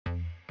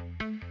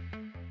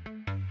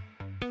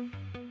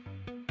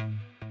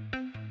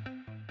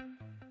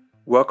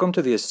Welcome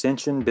to the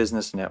Ascension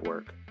Business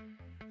Network.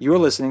 You are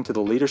listening to the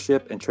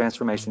Leadership and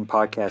Transformation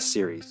podcast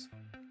series.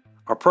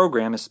 Our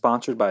program is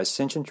sponsored by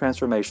Ascension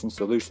Transformation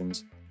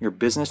Solutions, your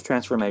business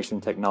transformation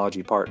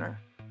technology partner.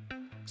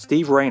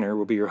 Steve Rayner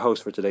will be your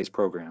host for today's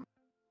program.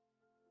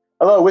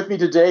 Hello, with me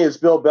today is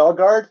Bill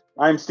Bellegarde.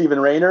 I'm Stephen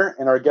Rayner,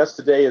 and our guest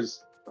today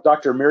is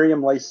Dr.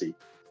 Miriam Lacey.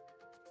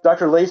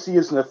 Dr. Lacey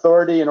is an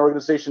authority in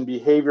organization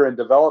behavior and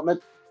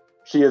development.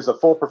 She is a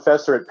full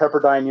professor at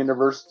Pepperdine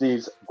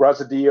University's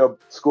Graziosi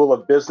School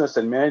of Business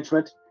and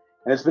Management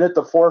and has been at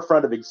the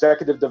forefront of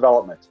executive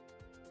development.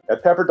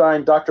 At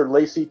Pepperdine, Dr.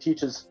 Lacey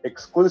teaches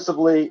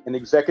exclusively in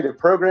executive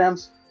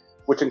programs,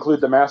 which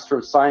include the Master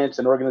of Science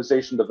in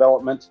Organization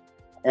Development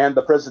and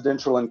the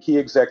Presidential and Key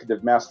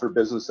Executive Master of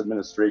Business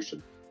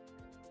Administration.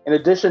 In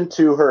addition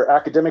to her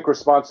academic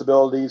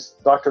responsibilities,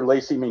 Dr.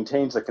 Lacey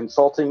maintains a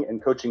consulting and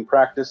coaching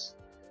practice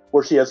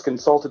where she has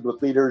consulted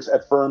with leaders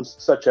at firms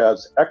such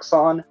as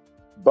Exxon,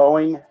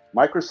 Boeing,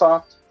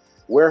 Microsoft,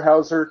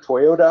 Weyerhaeuser,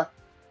 Toyota,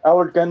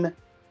 Allergan,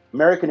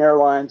 American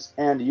Airlines,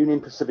 and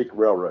Union Pacific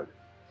Railroad.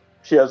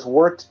 She has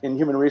worked in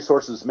human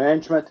resources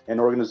management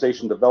and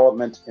organization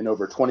development in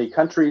over 20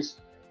 countries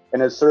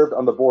and has served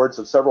on the boards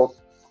of several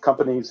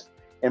companies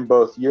in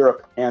both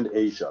Europe and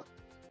Asia.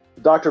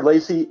 Dr.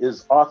 Lacey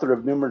is author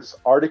of numerous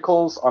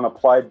articles on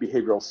applied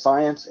behavioral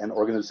science and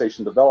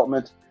organization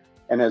development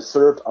and has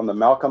served on the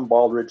Malcolm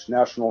Baldrige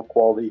National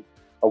Quality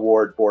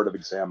Award Board of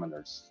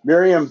Examiners.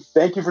 Miriam,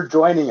 thank you for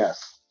joining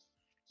us.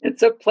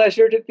 It's a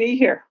pleasure to be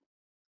here.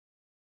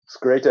 It's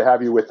great to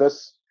have you with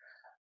us.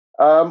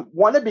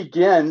 Want to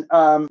begin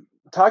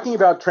talking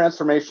about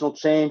transformational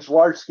change,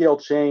 large-scale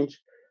change.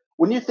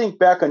 When you think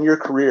back on your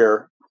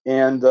career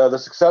and the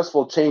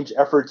successful change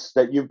efforts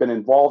that you've been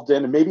involved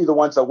in, and maybe the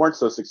ones that weren't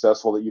so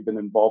successful that you've been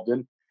involved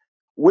in,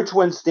 which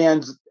one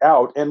stands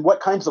out, and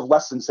what kinds of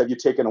lessons have you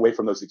taken away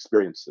from those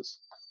experiences?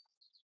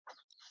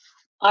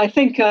 I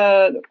think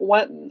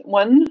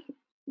one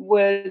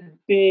would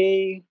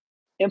be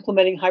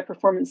implementing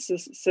high-performance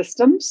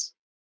systems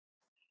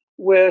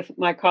with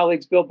my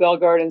colleagues Bill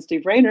Bellegarde and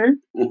Steve Rayner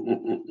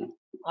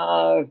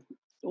long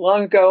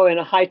ago in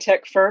a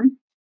high-tech firm.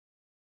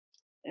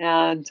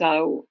 And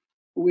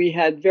we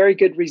had very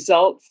good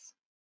results,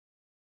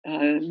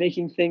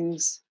 making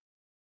things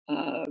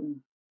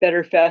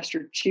better,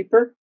 faster,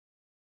 cheaper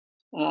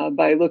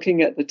by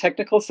looking at the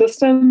technical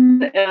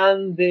system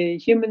and the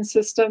human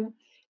system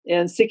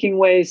and seeking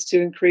ways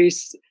to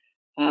increase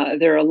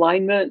their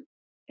alignment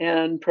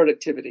and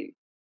productivity.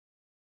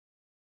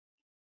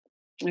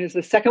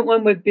 The second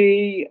one would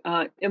be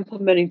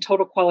implementing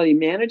total quality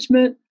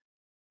management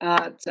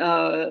at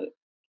a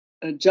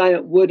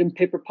giant wood and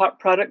paper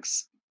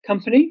products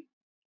company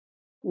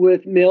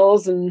with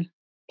mills and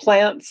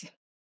plants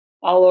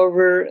all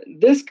over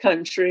this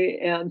country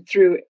and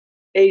through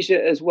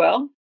Asia as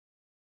well.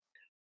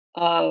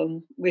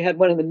 We had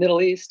one in the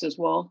Middle East as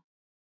well.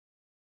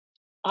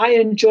 I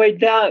enjoyed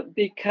that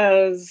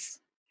because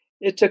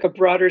it took a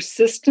broader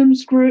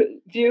systems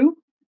view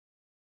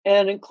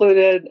and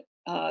included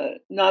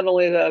not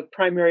only the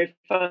primary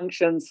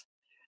functions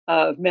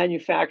of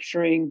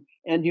manufacturing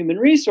and human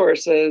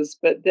resources,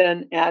 but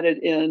then added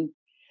in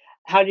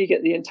how do you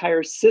get the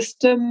entire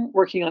system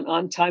working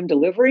on-time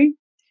delivery,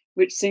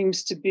 which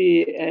seems to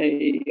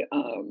be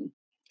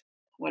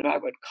what I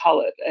would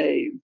call it,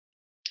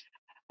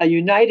 a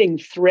uniting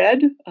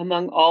thread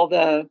among all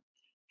the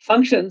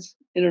functions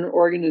in an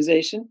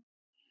organization,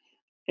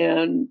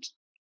 and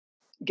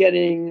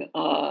getting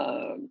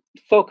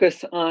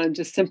focus on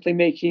just simply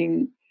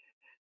making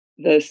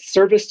the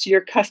service to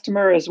your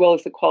customer as well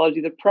as the quality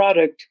of the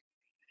product,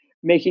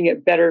 making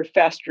it better,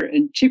 faster,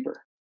 and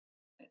cheaper.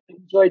 I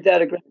enjoyed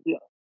that a great deal.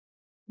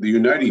 The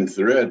uniting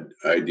thread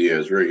idea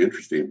is very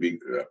interesting.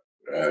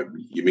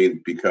 You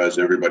mean because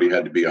everybody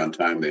had to be on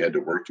time, they had to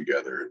work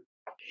together?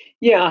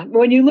 Yeah,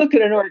 when you look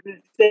at an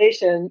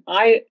organization,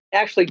 I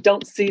actually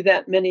don't see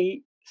that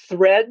many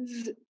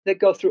threads that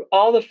go through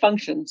all the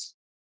functions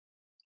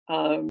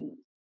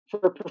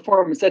for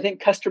performance. I think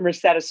customer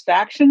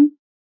satisfaction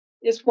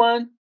is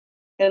one,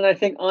 and I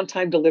think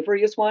on-time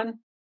delivery is one.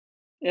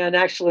 And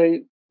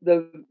actually,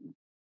 the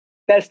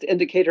best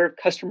indicator of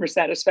customer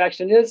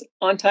satisfaction is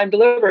on-time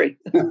delivery.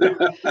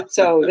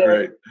 So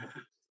they're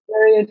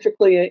very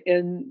intricately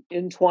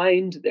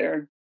entwined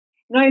there.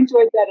 And I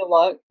enjoyed that a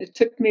lot. It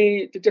took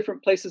me to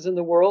different places in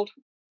the world,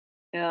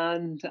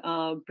 and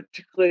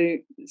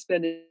particularly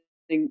spending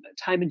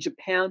time in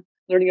Japan,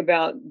 learning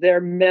about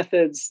their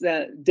methods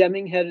that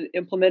Deming had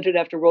implemented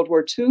after World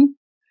War II,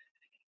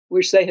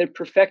 which they had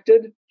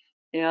perfected.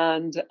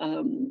 And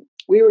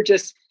we were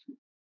just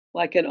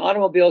like in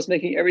automobiles,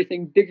 making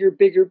everything bigger,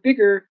 bigger,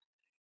 bigger.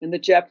 And the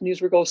Japanese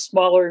would go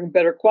smaller and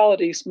better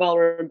quality,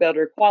 smaller and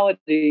better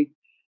quality.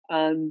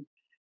 And,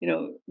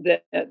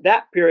 at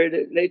that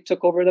period, they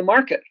took over the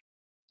market.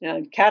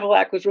 And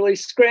Cadillac was really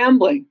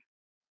scrambling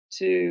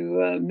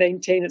to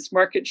maintain its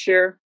market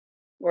share,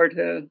 or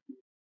to,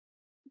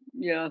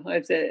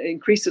 I'd say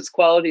increase its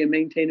quality and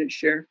maintain its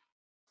share.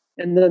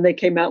 And then they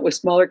came out with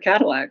smaller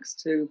Cadillacs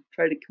to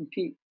try to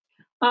compete.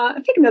 I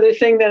think another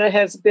thing that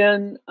has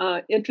been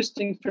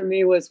interesting for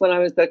me was when I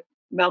was the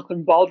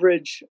Malcolm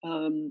Baldrige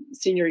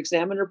Senior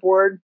Examiner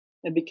Board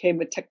and became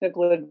a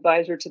technical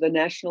advisor to the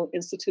National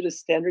Institute of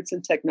Standards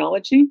and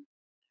Technology.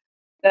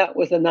 That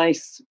was a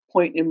nice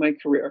point in my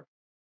career.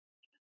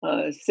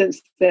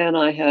 Since then,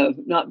 I have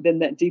not been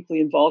that deeply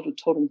involved with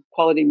total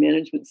quality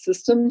management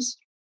systems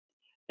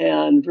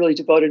and really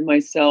devoted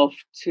myself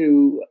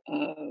to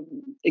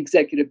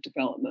executive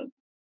development.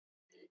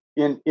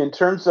 In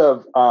terms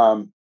of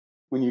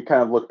when you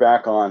kind of look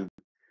back on,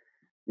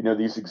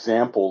 these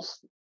examples,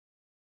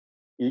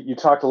 you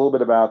talked a little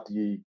bit about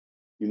the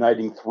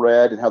uniting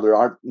thread and how there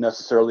aren't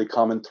necessarily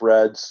common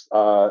threads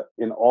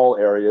in all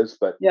areas,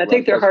 but yeah, I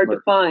think they're hard to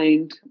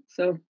find.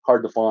 So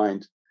hard to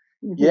find.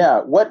 Mm-hmm. Yeah.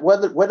 What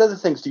other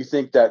things do you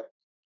think that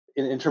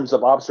in terms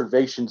of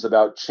observations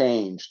about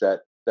change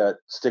that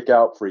stick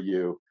out for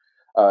you?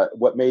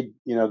 What made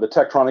the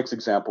Tektronix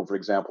example, for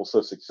example,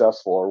 so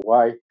successful, or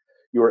why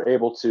you were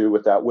able to,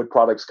 with that wood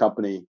products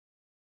company,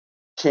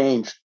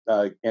 change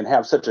and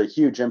have such a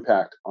huge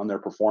impact on their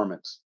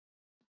performance?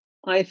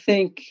 I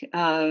think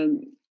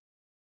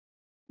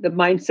the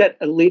mindset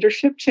of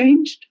leadership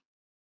changed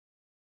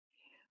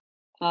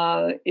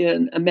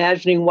in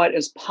imagining what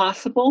is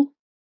possible.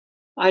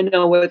 I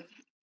know with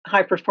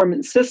high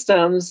performance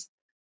systems,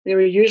 they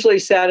were usually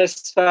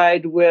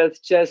satisfied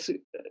with just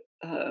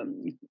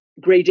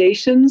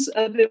gradations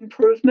of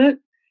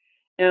improvement.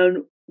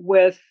 And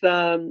with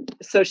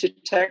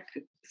Sociotech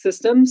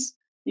systems,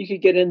 you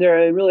could get in there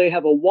and really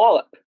have a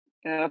wallop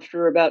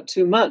after about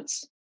 2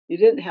 months. You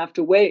didn't have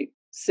to wait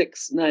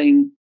 6,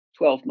 9,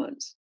 12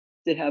 months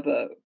to have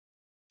a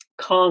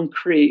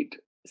concrete,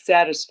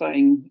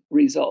 satisfying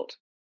result.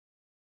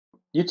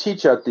 You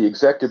teach at the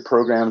executive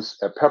programs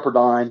at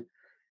Pepperdine.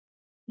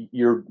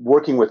 You're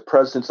working with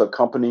presidents of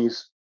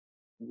companies.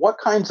 What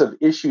kinds of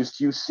issues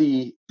do you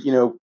see,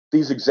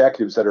 these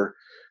executives that are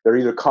they're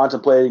either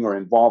contemplating or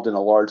involved in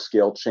a large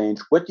scale change?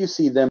 What do you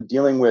see them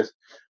dealing with,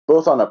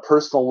 both on a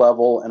personal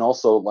level and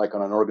also like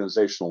on an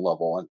organizational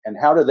level? And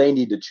how do they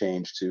need to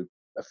change to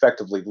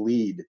effectively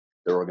lead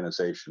their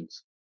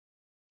organizations?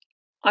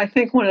 I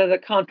think one of the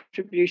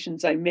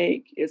contributions I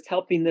make is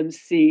helping them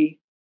see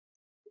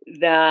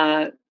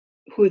that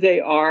who they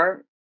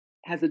are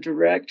has a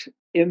direct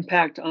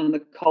impact on the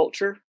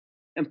culture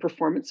and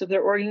performance of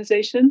their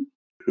organization.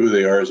 Who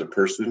they are as a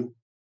person?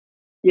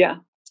 Yeah.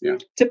 Yeah.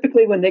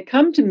 Typically, when they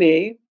come to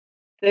me,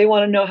 they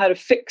want to know how to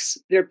fix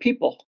their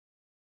people.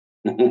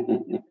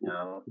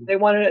 They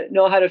want to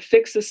know how to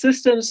fix the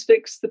systems,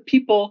 fix the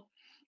people.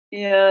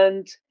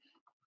 And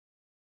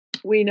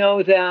we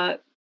know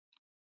that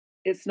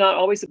it's not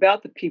always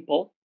about the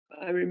people.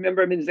 I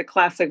remember, there's a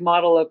classic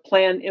model of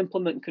plan,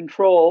 implement,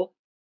 control.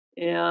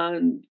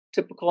 And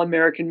typical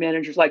American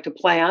managers like to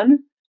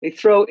plan. They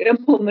throw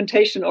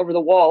implementation over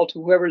the wall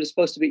to whoever is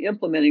supposed to be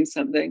implementing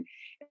something.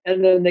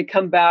 And then they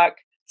come back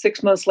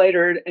 6 months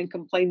later and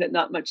complain that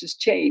not much has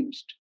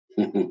changed.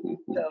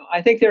 So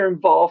I think their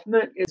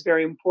involvement is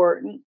very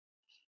important.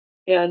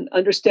 And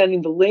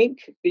understanding the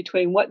link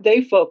between what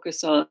they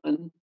focus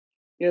on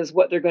is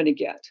what they're going to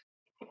get.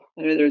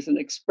 I mean, there's an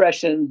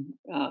expression,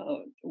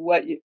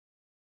 what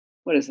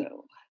is it?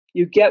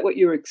 You get what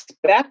you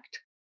expect.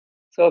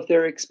 So if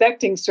they're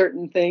expecting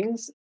certain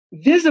things,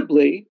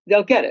 visibly,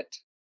 they'll get it.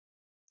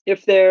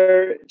 If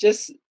they're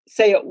just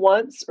say it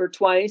once or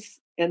twice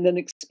and then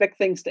expect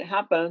things to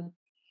happen,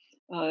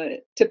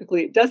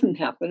 typically it doesn't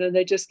happen, and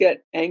they just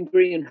get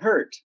angry and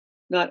hurt,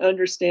 not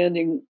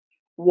understanding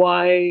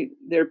why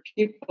their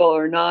people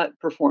are not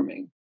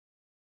performing.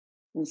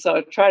 And so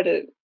I try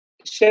to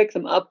shake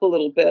them up a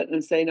little bit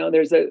and say, no,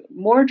 there's a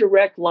more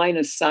direct line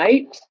of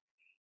sight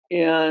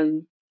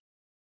in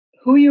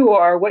who you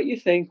are, what you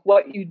think,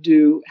 what you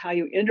do, how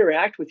you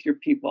interact with your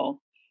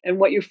people, and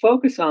what you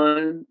focus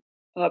on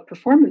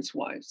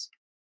performance-wise.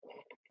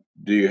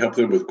 Do you help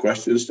them with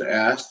questions to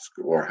ask,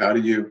 or how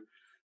do you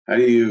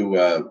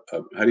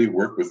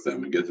work with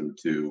them and get them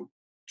to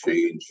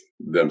change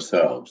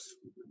themselves?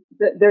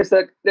 There's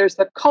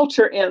a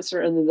culture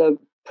answer and the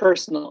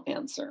personal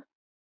answer.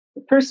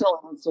 The personal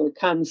answer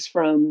comes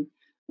from,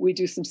 we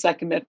do some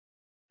psychometric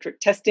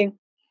testing,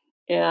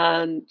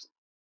 and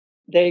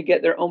they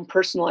get their own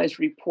personalized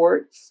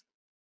reports,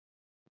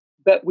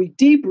 but we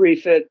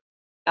debrief it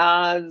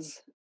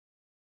as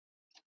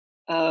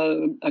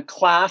a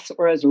class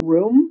or as a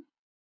room.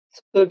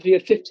 So if you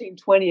have 15,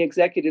 20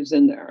 executives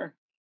in there,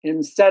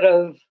 instead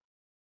of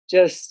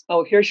just,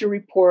 oh, here's your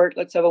report,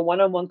 let's have a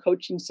one-on-one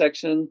coaching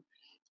section,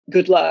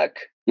 good luck.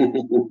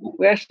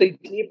 We actually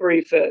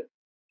debrief it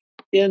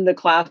in the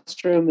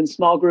classroom in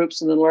small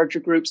groups and then larger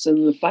groups,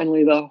 and then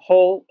finally the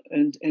whole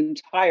and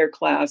entire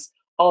class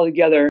all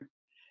together.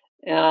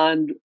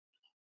 And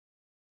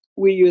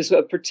we use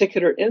a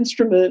particular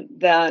instrument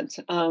that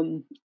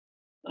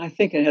I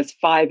think it has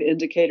 5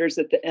 indicators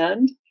at the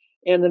end.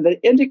 And then the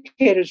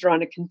indicators are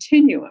on a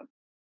continuum.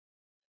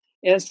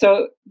 And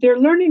so they're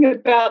learning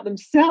about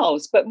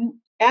themselves, but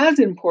as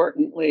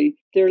importantly,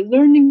 they're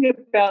learning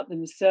about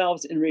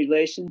themselves in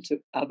relation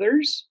to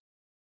others,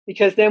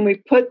 because then we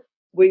put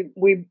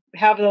we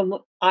have them.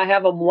 I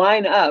have them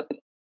line up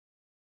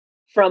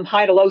from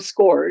high to low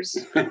scores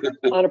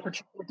on a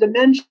particular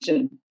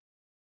dimension,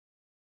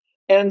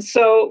 and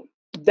so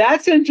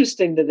that's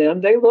interesting to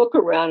them. They look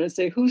around and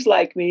say, "Who's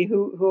like me?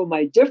 Who am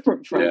I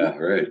different from?" Yeah,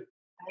 right.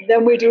 And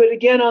then we do it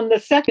again on the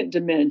second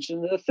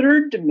dimension, the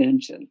third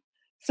dimension.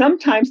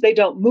 Sometimes they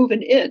don't move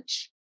an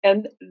inch,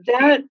 and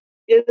that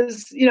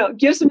is,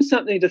 gives them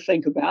something to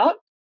think about.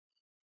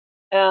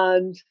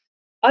 And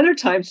other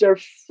times they're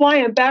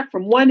flying back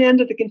from one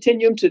end of the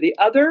continuum to the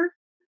other.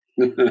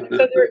 So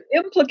there are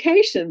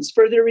implications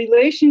for their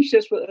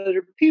relationships with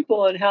other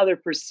people and how they're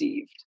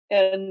perceived.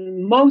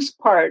 And most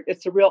part,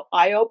 it's a real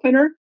eye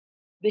opener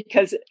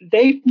because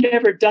they've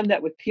never done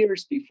that with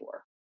peers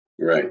before.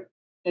 Right.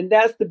 And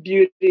that's the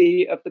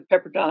beauty of the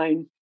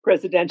Pepperdine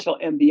Presidential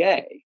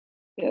MBA,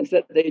 is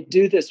that they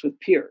do this with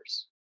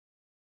peers.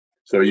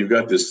 So you've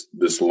got this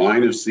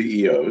line of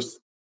CEOs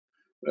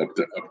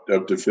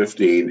up to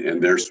 15,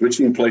 and they're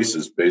switching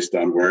places based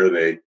on where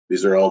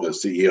these are all the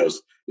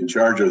CEOs in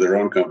charge of their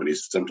own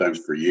companies, sometimes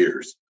for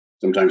years,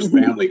 sometimes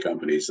family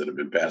companies that have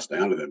been passed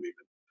down to them even.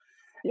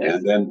 Yes.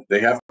 And then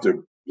they have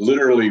to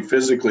literally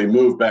physically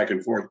move back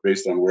and forth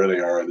based on where they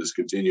are in this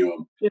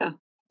continuum. Yeah.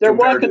 They're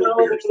walking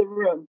all over the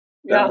room.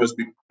 Yeah.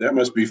 That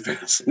must be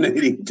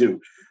fascinating to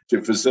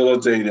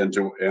facilitate and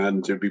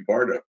to be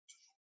part of.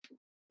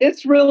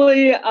 It's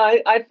really,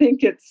 I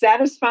think it's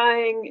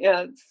satisfying.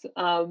 It's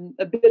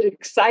a bit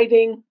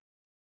exciting.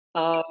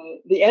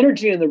 The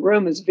energy in the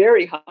room is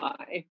very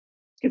high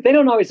because they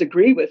don't always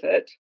agree with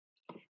it.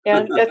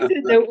 And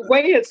in a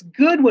way, it's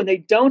good when they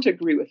don't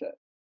agree with it.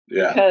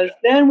 Yeah. Because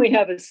then we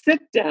have a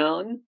sit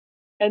down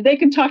and they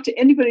can talk to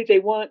anybody they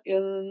want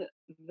in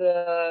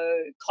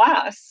the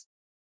class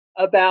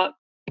about,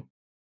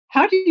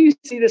 how do you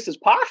see this as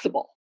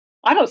possible?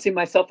 I don't see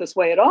myself this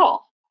way at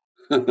all.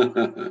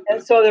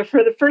 And so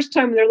for the first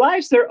time in their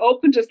lives, they're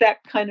open to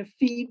that kind of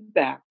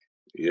feedback.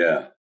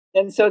 Yeah.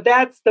 And so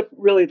that's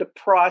really the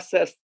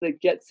process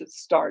that gets it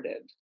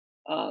started.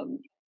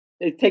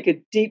 They take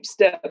a deep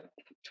step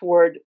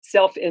toward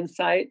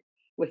self-insight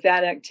with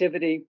that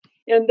activity.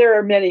 And there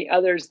are many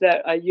others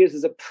that I use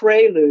as a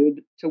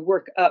prelude to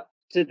work up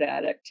to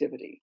that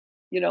activity.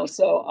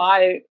 So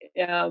I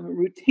am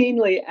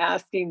routinely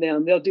asking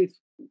them,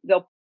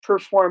 they'll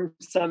perform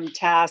some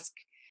task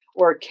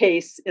or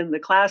case in the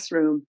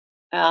classroom,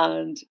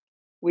 and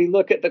we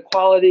look at the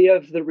quality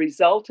of the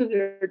result of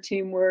their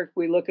teamwork.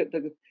 We look at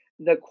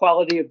the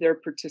quality of their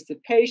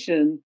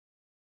participation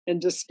and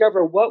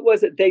discover what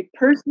was it they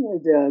personally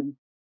did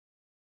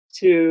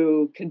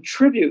to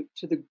contribute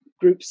to the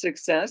group's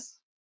success,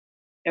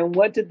 and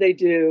what did they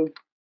do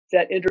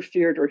that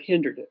interfered or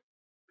hindered it.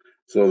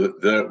 So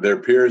their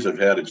peers have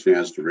had a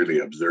chance to really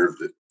observe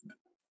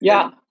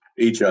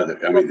each other.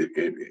 I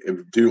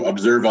mean, to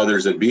observe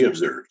others and be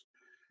observed.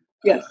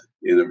 Yes.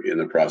 In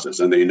the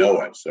process, and they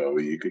know it. So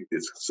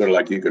it's sort of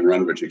like you can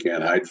run, but you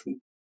can't hide from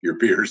your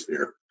peers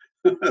here.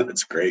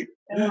 That's great.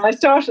 And I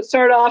start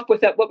off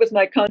with that. What was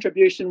my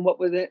contribution? What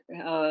was it?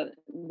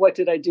 What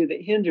did I do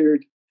that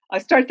hindered? I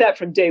start that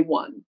from day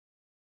one,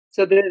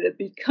 so that it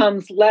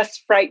becomes less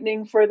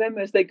frightening for them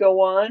as they go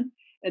on,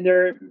 and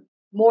they're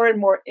more and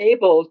more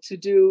able to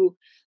do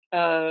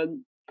a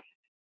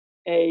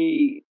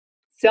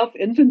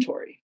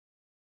self-inventory.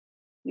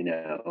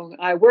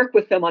 I work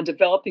with them on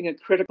developing a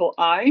critical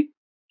eye,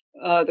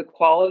 the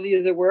quality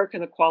of their work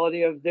and the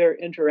quality of their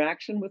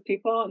interaction with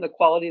people and the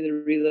quality of their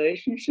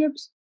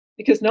relationships,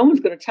 because no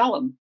one's going to tell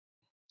them.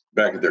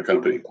 Back at their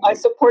company. I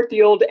support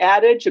the old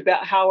adage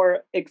about how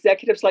our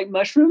executives like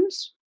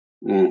mushrooms.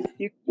 You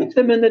keep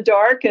them in the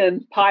dark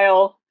and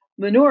pile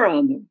manure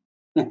on them.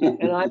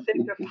 And I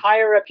think the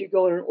higher up you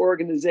go in an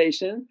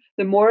organization,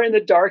 the more in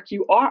the dark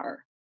you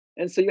are.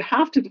 And so you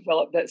have to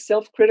develop that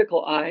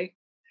self-critical eye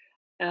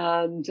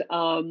and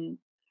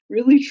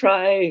really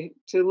try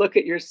to look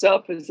at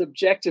yourself as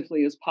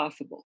objectively as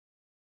possible.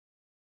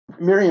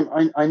 Miriam,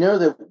 I know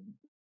that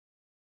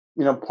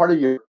part of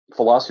your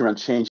philosophy around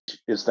change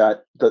is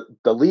that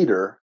the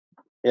leader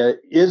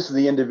is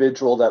the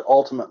individual that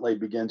ultimately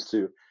begins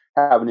to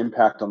have an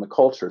impact on the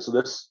culture. So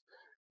this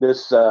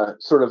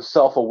sort of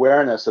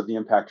self-awareness of the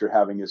impact you're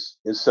having is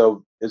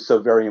so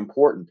very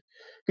important.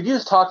 Could you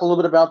just talk a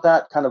little bit about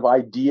that kind of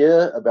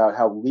idea about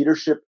how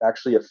leadership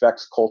actually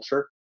affects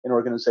culture in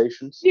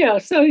organizations? Yeah,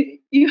 so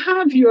you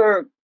have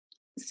your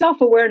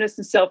self-awareness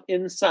and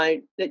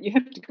self-insight that you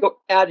have to go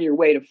out of your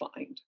way to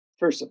find,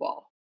 first of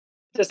all.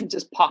 It doesn't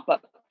just pop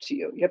up to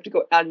you. You have to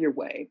go out of your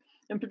way.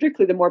 And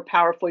particularly the more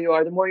powerful you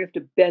are, the more you have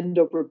to bend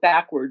over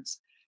backwards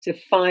to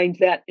find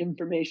that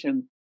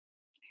information.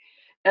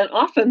 And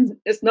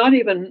often it's not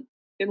even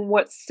in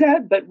what's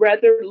said, but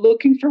rather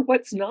looking for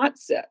what's not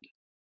said.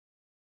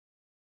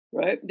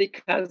 Right?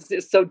 Because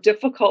it's so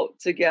difficult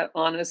to get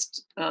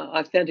honest,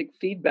 authentic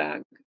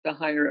feedback the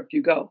higher up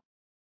you go.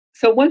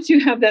 So once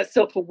you have that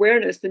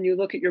self-awareness, then you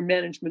look at your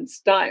management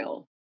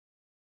style.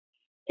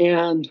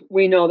 And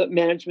we know that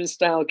management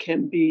style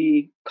can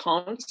be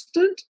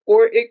constant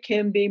or it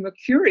can be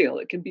mercurial.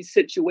 It can be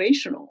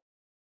situational.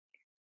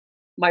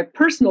 my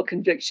personal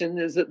conviction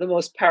is that the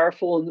most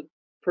powerful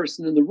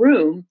person in the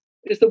room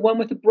is the one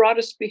with the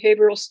broadest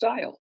behavioral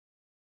style.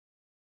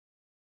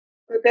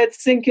 Let that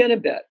sink in a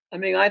bit. I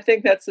mean, I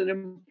think that's an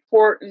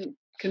important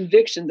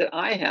conviction that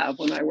I have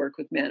when I work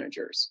with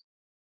managers.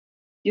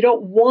 You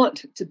don't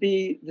want to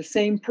be the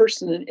same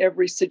person in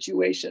every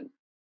situation.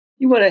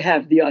 You want to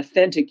have the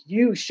authentic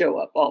you show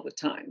up all the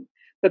time.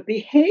 But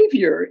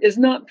behavior is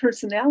not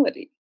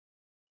personality,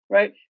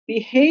 right?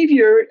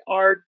 Behavior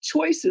are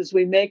choices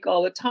we make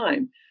all the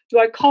time. Do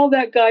I call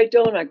that guy?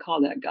 Don't I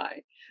call that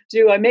guy?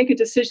 Do I make a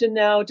decision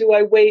now? Do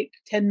I wait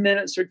 10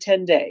 minutes or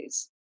 10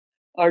 days?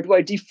 Or do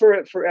I defer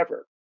it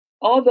forever?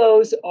 All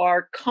those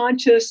are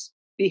conscious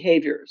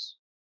behaviors,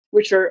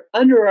 which are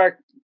under our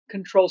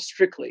control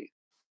strictly.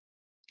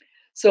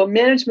 So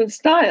management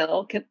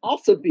style can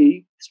also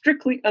be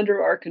strictly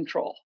under our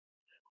control.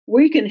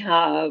 We can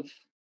have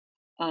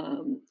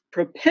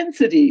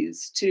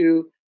propensities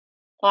to,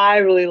 I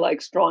really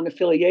like strong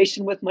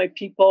affiliation with my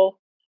people.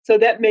 So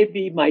that may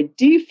be my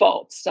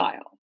default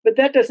style, but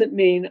that doesn't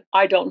mean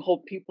I don't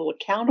hold people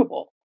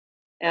accountable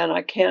and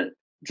I can't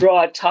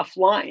draw a tough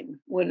line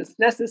when it's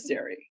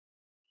necessary,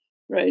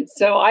 right?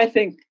 So I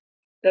think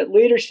that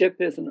leadership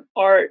is an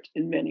art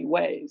in many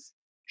ways,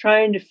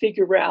 trying to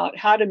figure out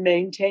how to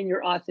maintain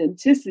your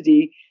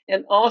authenticity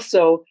and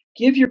also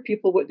give your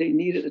people what they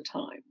need at the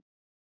time.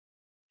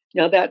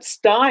 Now, that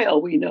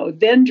style, we know,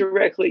 then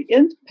directly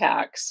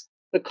impacts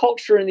the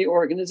culture in the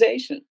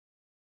organization.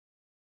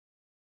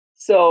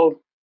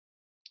 So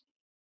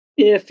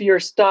if your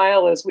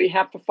style is we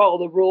have to follow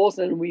the rules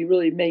and we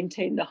really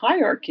maintain the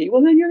hierarchy,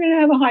 well, then you're going to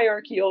have a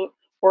hierarchical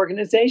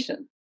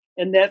organization.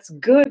 And that's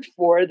good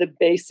for the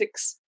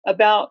basics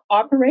about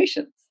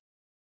operations.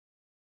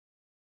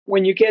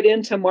 When you get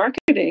into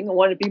marketing and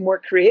want to be more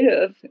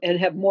creative and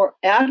have more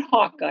ad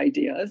hoc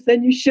ideas,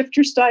 then you shift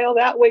your style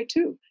that way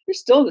too. You're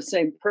still the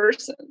same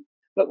person,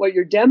 but what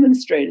you're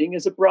demonstrating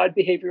is a broad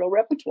behavioral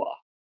repertoire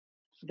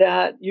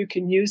that you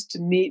can use to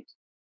meet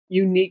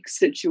unique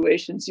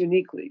situations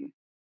uniquely.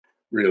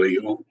 Really,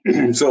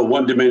 so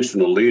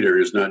one-dimensional leader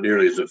is not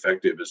nearly as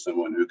effective as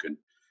someone who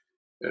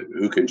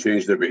can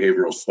change their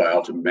behavioral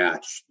style to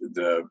match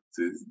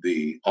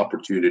the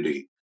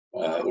opportunity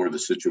or the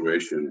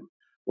situation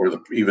or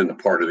even the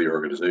part of the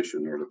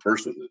organization or the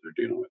person that they're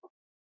dealing with.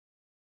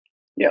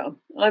 Yeah,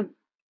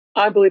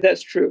 I believe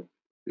that's true.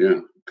 Yeah.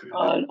 Okay.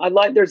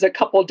 There's a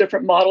couple of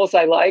different models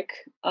I like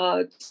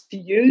to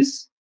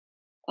use.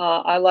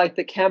 I like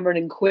the Cameron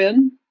and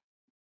Quinn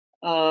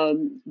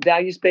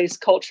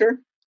values-based culture,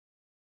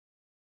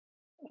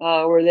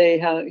 where they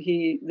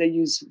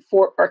use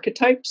 4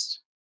 archetypes,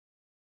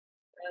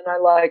 and I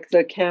like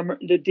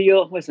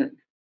Deal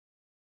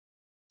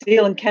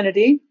and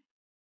Kennedy.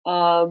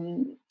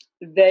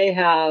 They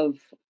have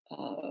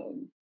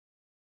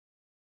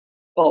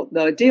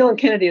the Deal and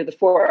Kennedy are the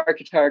 4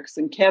 archetypes,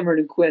 and Cameron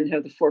and Quinn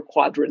have the 4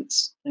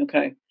 quadrants.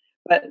 Okay,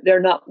 but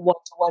they're not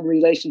one-to-one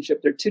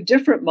relationship. They're 2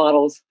 different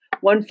models.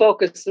 One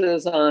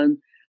focuses on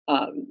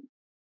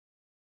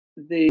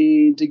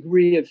the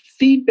degree of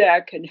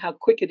feedback and how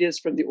quick it is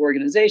from the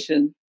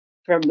organization,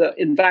 from the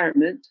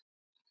environment,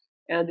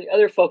 and the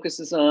other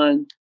focuses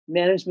on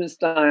management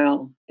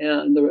style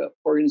and the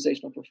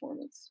organizational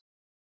performance.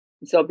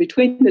 And so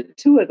between the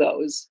 2 of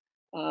those,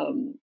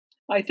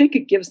 I think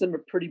it gives them a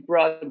pretty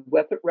broad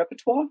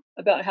repertoire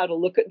about how to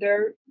look at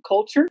their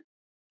culture.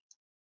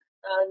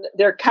 And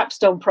their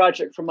capstone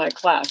project for my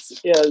class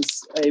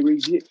is a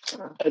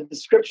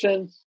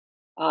description,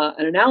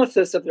 an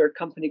analysis of their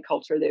company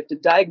culture. They have to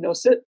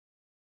diagnose it,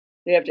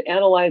 they have to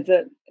analyze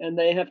it, and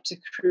they have to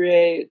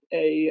create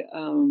a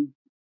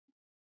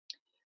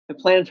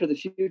plan for the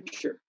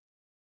future.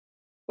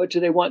 What do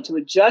they want to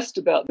adjust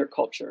about their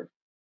culture?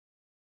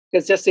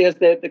 Because just as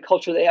the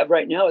culture they have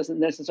right now isn't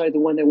necessarily the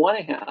one they want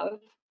to have.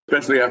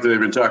 Especially after they've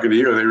been talking to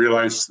you, they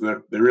realize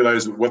that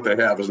what they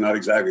have is not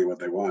exactly what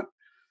they want.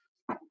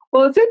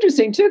 Well, it's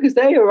interesting too, because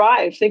they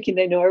arrive thinking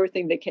they know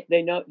everything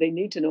they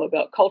need to know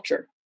about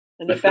culture,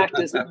 and the fact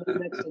is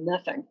next to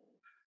nothing.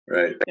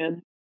 Right.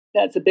 And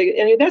that's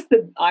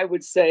I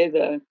would say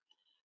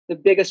the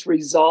biggest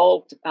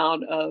result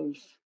out of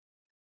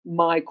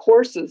my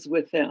courses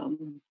with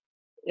them.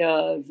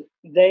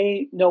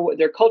 They know what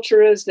their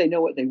culture is, they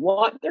know what they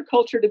want their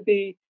culture to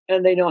be,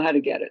 and they know how to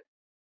get it.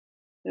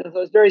 So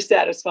it's very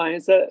satisfying.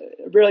 It's a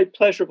really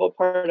pleasurable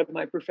part of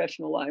my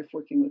professional life,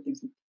 working with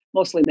these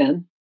mostly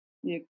men,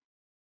 the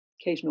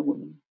occasional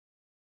woman.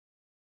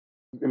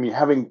 I mean,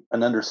 having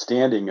an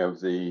understanding of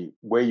the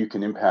way you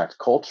can impact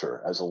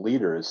culture as a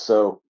leader is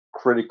so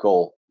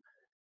critical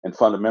and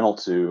fundamental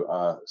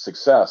to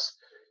success.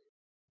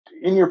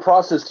 In your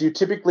process, do you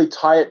typically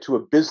tie it to a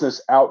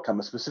business outcome,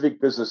 a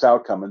specific business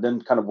outcome, and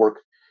then kind of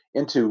work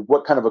into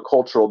what kind of a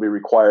culture will be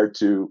required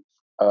to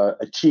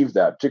achieve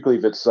that, particularly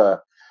if it's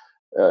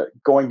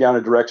going down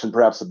a direction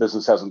perhaps the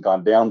business hasn't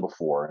gone down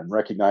before, and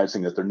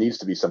recognizing that there needs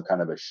to be some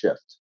kind of a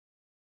shift?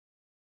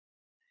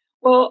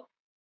 Well,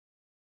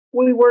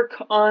 we work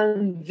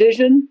on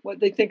vision, what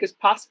they think is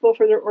possible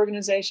for their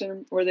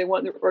organization, where they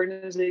want their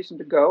organization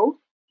to go.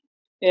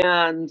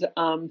 And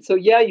so,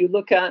 yeah, you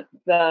look at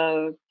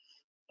the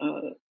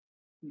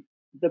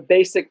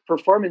basic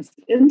performance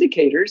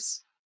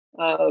indicators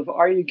of,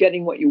 are you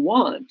getting what you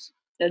want?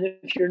 And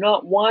if you're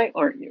not, why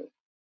aren't you?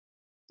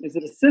 Is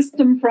it a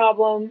system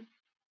problem?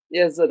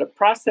 Is it a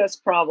process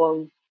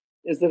problem?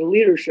 Is it a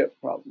leadership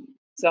problem?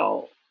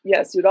 So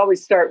yes, you'd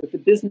always start with the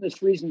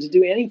business reason to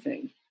do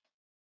anything.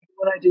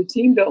 When I do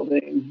team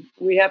building,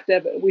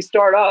 we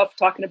start off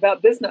talking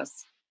about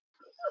business.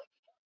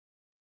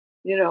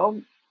 You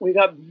know, we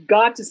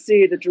got to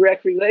see the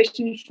direct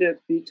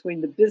relationship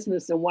between the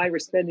business and why we're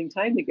spending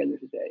time together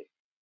today.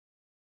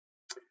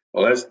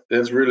 Well,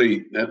 that's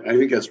really, I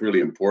think that's really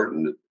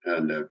important.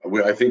 And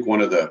I think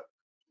one of the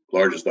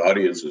largest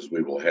audiences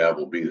we will have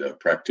will be the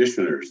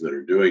practitioners that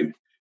are doing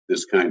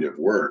this kind of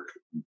work,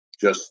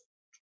 just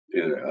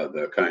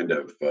the kind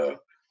of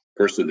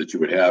person that you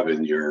would have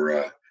in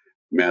your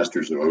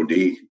Masters of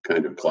OD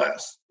kind of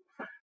class.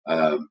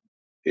 And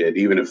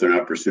even if they're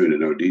not pursuing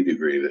an OD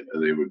degree, that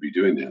they would be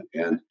doing that.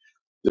 And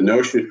the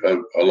notion of,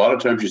 a lot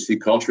of times you see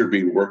culture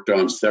being worked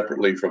on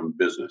separately from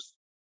business.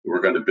 We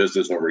work on the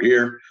business over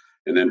here,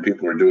 and then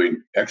people are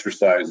doing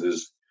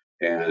exercises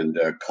and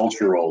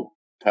cultural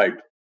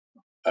type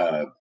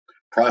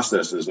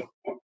processes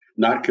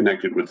not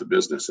connected with the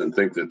business, and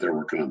think that they're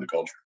working on the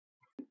culture.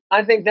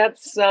 I think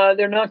that's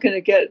they're not going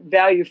to get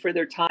value for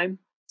their time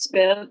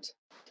spent.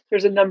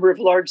 There's a number of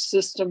large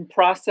system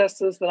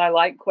processes that I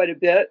like quite a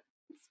bit,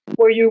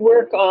 where you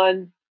work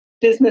on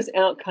business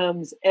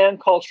outcomes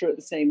and culture at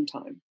the same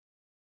time.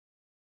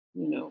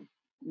 You know,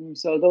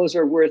 so those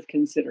are worth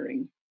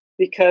considering,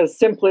 because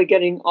simply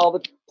getting all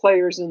the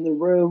players in the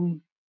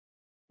room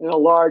in a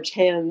large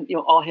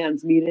all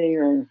hands meeting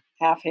or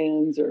half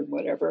hands or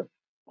whatever,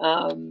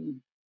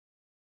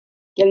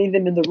 getting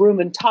them in the room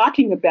and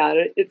talking about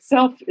it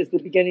itself is the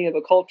beginning of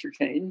a culture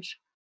change.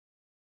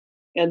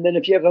 And then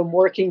if you have them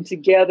working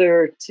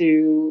together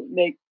to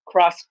make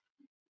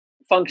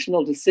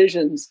cross-functional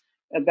decisions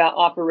about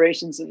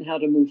operations and how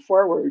to move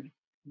forward,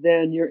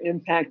 then you're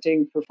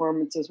impacting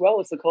performance as well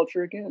as the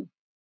culture again.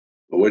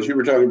 Well, what you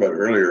were talking about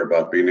earlier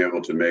about being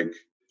able to make,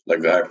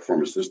 like, the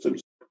high-performance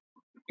systems,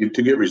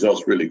 to get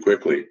results really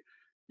quickly,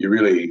 you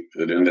really,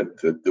 and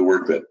the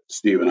work that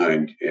Steve and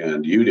I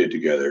and you did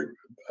together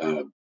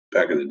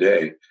back in the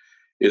day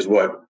is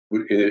what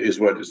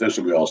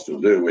essentially we all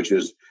still do, which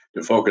is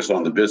to focus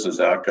on the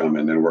business outcome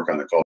and then work on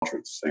the culture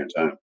at the same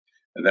time.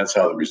 And that's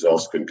how the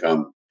results can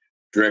come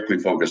directly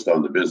focused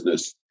on the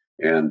business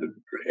and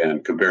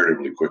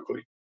comparatively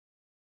quickly.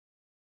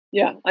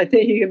 Yeah, I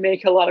think you can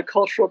make a lot of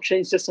cultural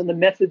change just on the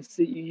methods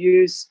that you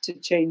use to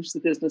change the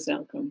business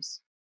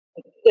outcomes.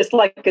 It's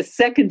like a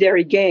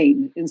secondary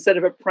gain instead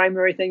of a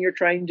primary thing you're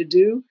trying to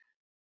do.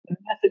 The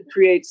method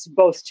creates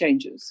both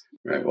changes.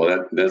 Right.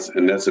 Well,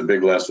 that's a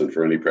big lesson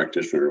for any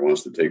practitioner who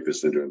wants to take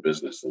this into a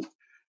business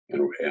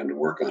and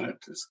work on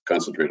it. To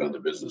concentrate on the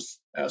business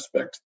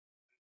aspect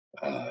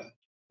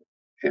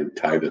and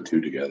tie the two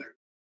together.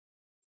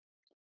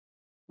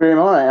 Miriam,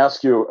 I want to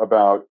ask you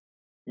about,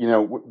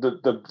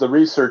 the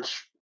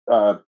research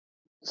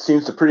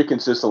seems to pretty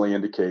consistently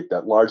indicate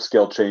that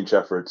large-scale change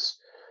efforts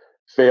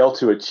fail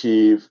to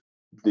achieve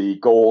the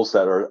goals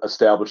that are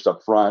established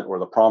up front or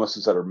the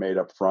promises that are made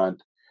up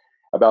front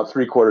about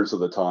 3/4 of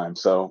the time.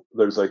 So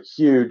there's a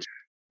huge,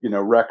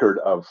 record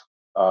of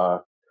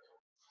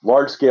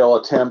large-scale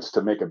attempts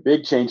to make a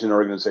big change in an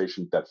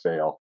organization that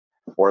fail,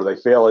 or they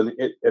fail, and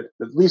at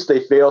least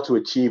they fail to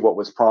achieve what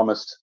was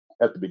promised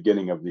at the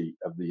beginning of the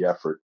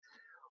effort.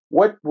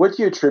 What do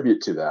you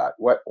attribute to that?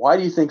 Why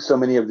do you think so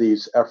many of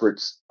these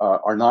efforts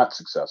are not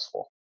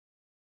successful?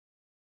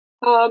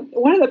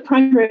 One of the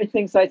primary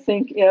things I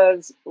think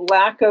is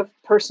lack of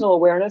personal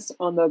awareness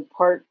on the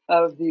part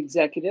of the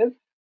executive.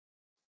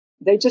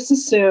 They just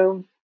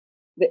assume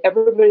that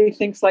everybody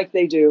thinks like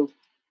they do,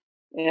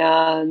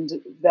 and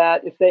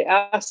that if they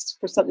ask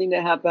for something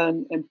to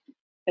happen,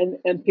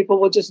 and people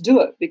will just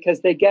do it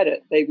because they get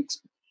it. The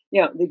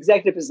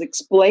executive has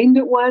explained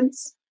it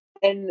once,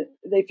 and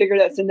they figure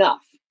that's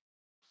enough.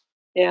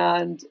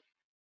 And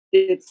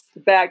it's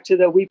back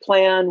to we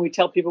plan, we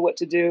tell people what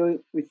to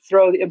do, we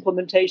throw the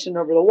implementation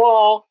over the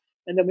wall,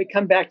 and then we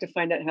come back to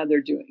find out how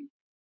they're doing.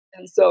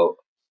 And so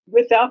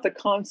without the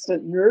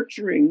constant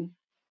nurturing,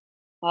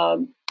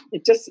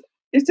 it just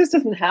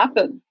doesn't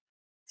happen.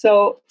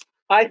 So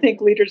I think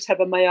leaders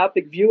have a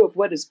myopic view of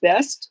what is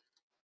best,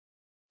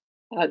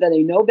 that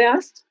they know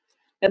best,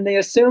 and they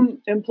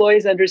assume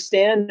employees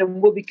understand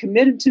and will be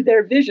committed to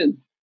their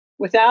vision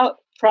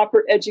without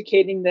proper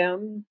educating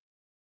them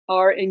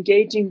or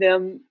engaging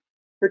them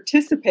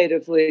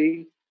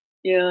participatively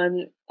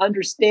in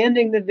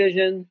understanding the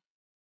vision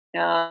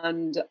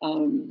and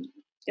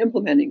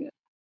implementing it.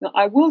 Now,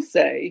 I will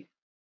say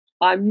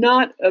I'm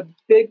not a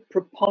big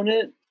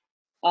proponent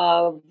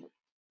of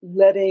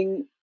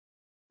letting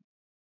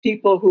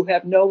people who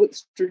have no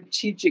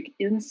strategic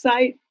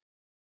insight,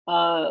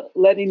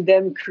 letting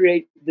them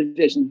create the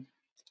vision,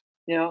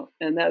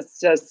 and that's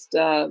just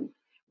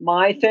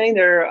my thing.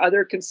 There are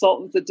other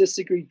consultants that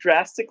disagree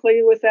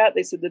drastically with that.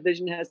 They said the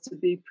vision has to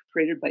be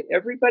created by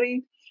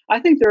everybody. I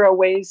think there are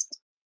ways,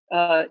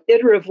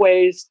 iterative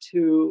ways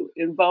to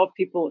involve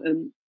people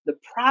in the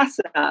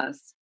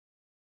process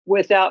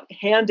without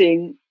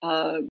handing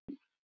the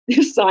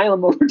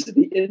asylum over to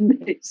the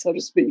inmate, so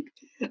to speak.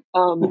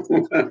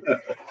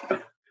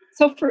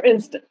 So, for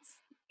instance,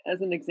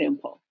 as an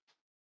example,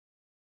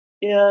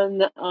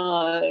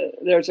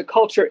 there's a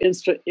culture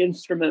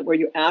instrument where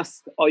you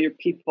ask all your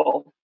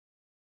people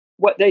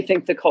what they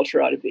think the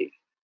culture ought to be,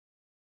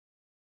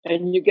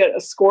 and you get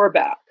a score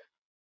back,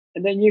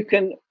 and then you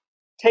can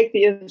take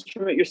the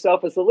instrument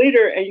yourself as a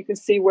leader, and you can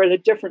see where the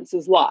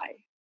differences lie.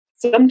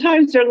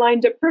 Sometimes they're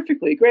lined up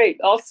perfectly. Great,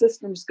 all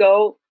systems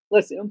go.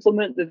 Let's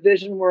implement the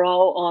vision. We're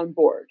all on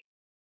board.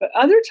 But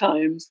other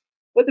times,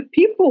 what the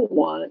people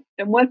want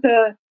and what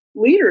the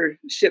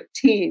leadership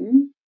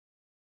team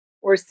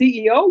or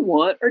CEO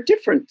want are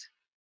different.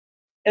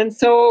 And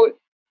so,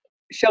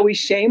 shall we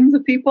shame the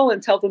people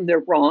and tell them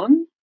they're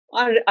wrong?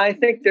 I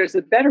think there's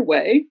a better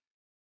way.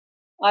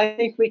 I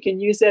think we can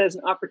use that as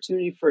an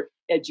opportunity for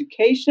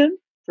education,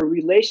 for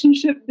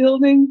relationship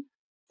building,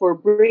 for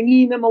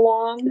bringing them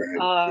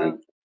along,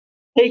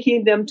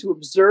 taking them to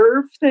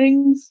observe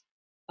things,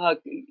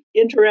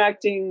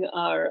 interacting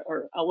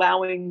or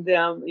allowing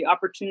them the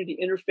opportunity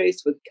to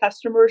interface with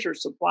customers or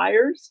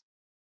suppliers.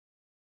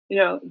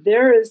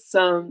 There is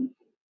some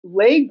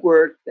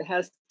legwork that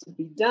has to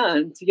be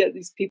done to get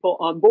these people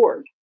on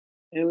board.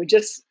 And we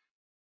just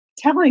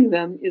telling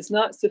them is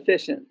not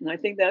sufficient. And I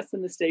think that's the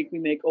mistake we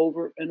make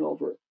over and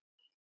over.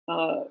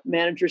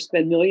 Managers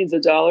spend millions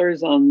of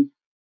dollars on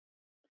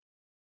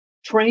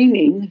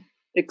training,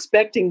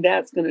 expecting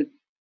that's going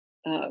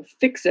to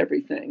fix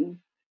everything,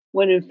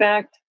 when in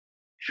fact,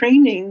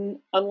 training,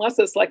 unless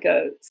it's like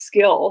a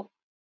skill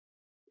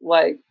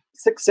like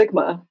Six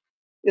Sigma,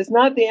 is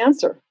not the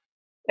answer.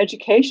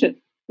 Education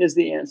is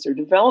the answer.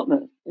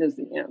 Development is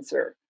the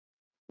answer.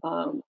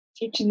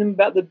 Teaching them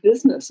about the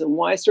business and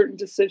why certain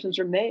decisions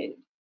are made.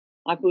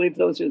 I believe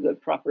those are the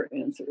proper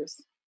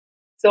answers.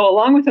 So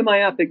along with a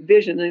myopic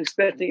vision and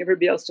expecting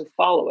everybody else to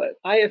follow it,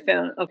 I have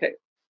found,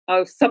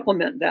 I'll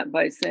supplement that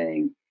by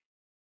saying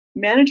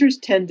managers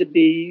tend to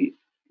be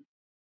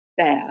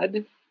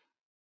bad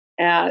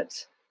at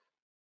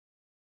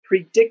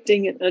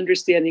predicting and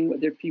understanding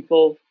what their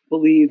people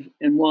believe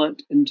and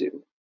want and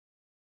do.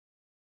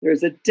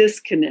 There's a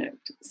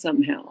disconnect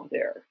somehow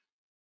there.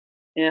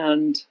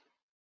 And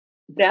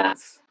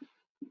that's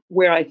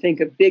where I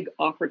think a big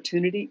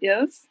opportunity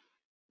is.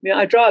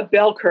 I draw a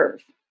bell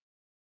curve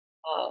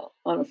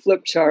on a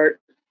flip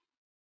chart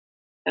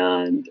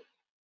and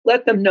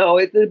let them know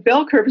if the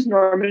bell curve is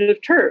normative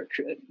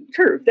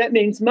curve. That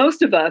means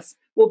most of us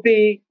will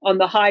be on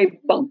the high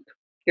bump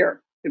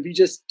here if you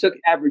just took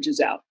averages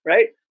out,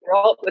 right? We're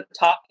all at the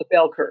top of the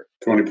bell curve.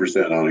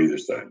 20% on either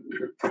side.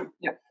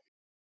 Yeah.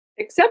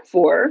 Except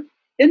for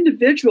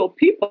individual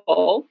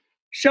people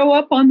show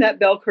up on that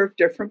bell curve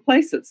different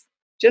places.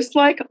 Just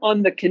like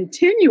on the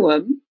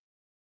continuum,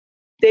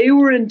 they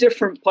were in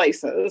different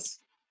places.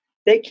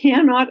 They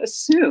cannot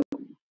assume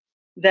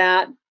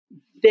that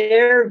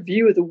their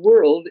view of the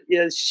world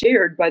is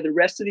shared by the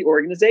rest of the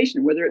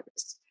organization, whether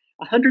it's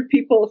 100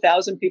 people,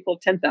 1,000 people,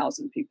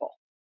 10,000 people.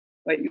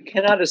 Right? You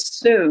cannot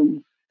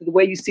assume that the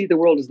way you see the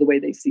world is the way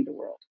they see the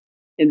world.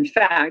 In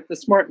fact, the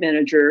smart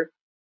manager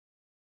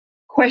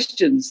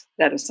questions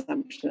that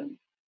assumption.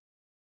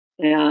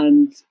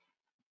 And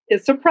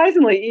it's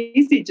surprisingly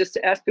easy just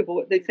to ask people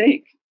what they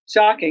think.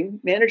 Shocking.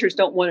 Managers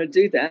don't want to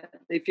do that.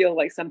 They feel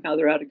like somehow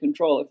they're out of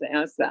control if they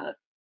ask that.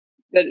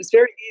 But it's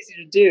very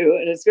easy to do,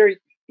 and it's very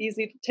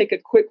easy to take a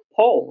quick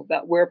poll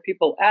about where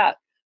people are at,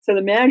 so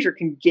the manager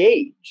can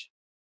gauge,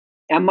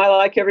 am I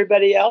like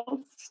everybody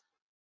else?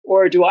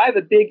 Or do I have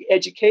a big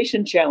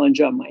education challenge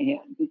on my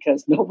hand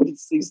because nobody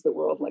sees the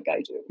world like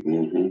I do?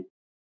 Mm-hmm.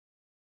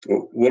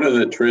 Well, one of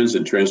the trends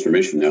in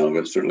transformation now,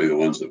 but certainly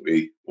one of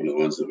the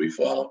ones that we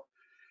follow,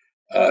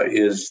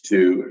 is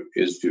to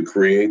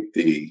create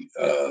the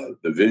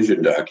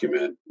vision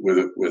document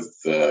with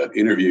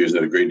interviews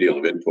and a great deal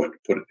of input,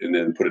 put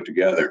it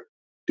together,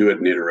 do it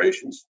in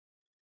iterations,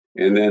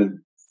 and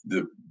then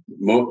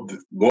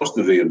most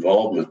of the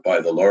involvement by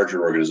the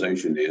larger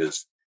organization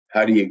is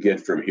how do you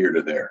get from here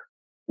to there,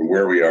 from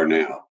where we are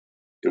now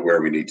to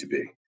where we need to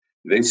be.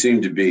 They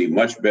seem to be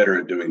much better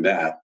at doing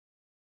that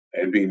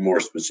and being more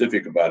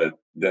specific about it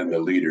than the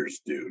leaders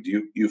do.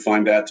 Do you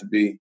find that to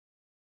be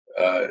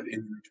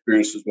in your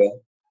experience as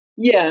well?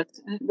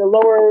 Yes.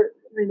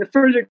 The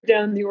further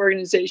down the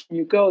organization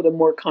you go, the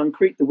more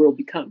concrete the world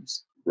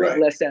becomes. Right.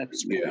 Less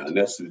abstract. Yeah,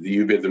 and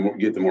you get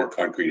the more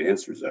concrete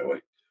answers that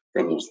way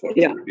from those folks.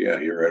 Yeah,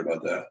 you're right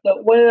about that.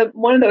 So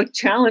one of the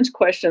challenge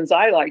questions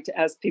I like to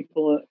ask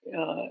people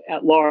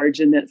at large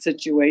in that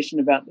situation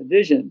about the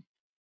vision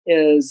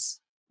is,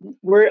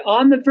 we're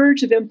on the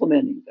verge of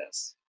implementing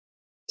this.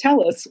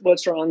 Tell us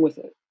what's wrong with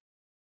it.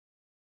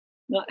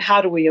 Not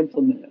how do we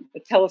implement it,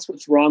 but tell us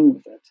what's wrong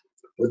with it.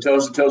 Well, tell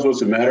us what's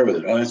the matter with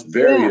it. Oh, that's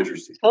very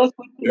interesting. Tell us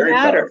what's the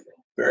matter. Powerful.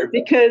 Very powerful.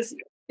 Because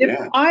if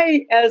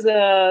I, as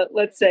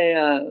let's say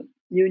a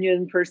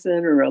union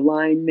person or a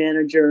line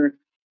manager,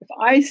 if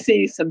I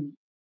see some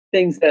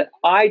things that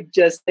I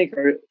just think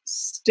are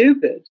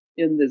stupid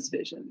in this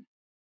vision.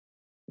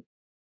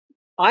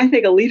 I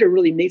think a leader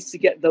really needs to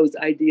get those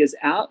ideas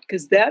out,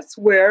 because that's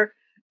where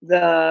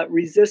the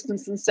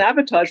resistance and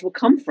sabotage will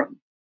come from.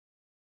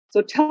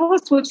 So tell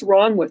us what's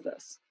wrong with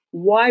us.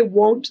 Why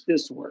won't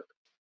this work?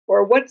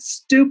 Or what's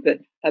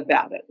stupid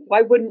about it?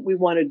 Why wouldn't we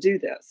want to do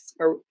this?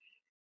 Or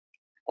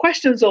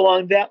questions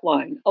along that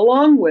line,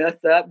 along with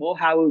that, well,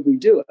 how would we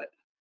do it?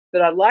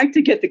 But I'd like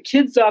to get the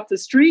kids off the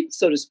street,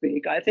 so to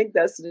speak. I think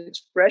that's an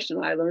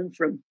expression I learned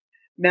from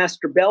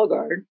Master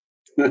Bellegarde.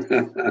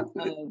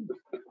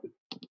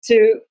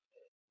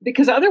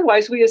 Because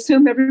otherwise we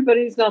assume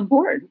everybody's on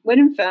board, when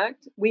in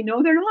fact we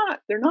know they're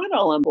not. They're not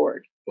all on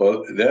board.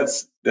 Well,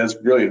 that's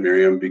brilliant,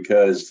 Miriam,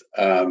 because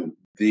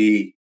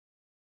you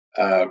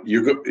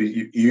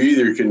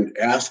either can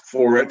ask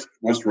for it,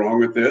 what's wrong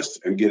with this,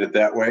 and get it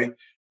that way,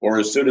 or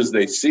as soon as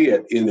they see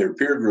it in their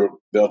peer group,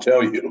 they'll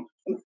tell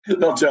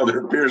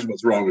their peers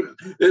what's wrong with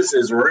it. This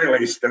is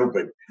really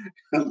stupid.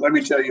 Let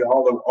me tell you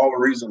all the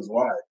reasons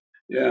why.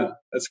 Yeah,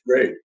 that's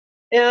great.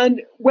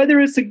 And whether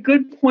it's a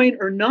good point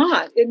or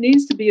not, it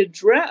needs to be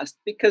addressed,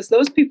 because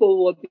those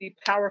people will be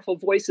powerful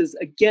voices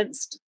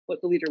against what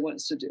the leader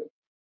wants to do.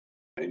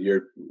 And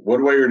you're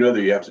one way or another,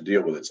 you have to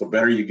deal with it. So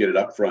better you get it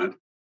up front,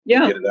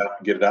 get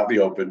it out in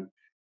the open,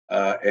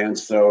 and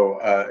so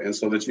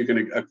that you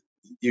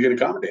can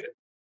accommodate it.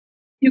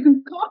 You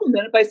can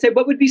compliment it by saying,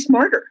 "What would be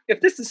smarter?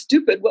 If this is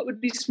stupid, what would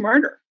be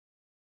smarter?"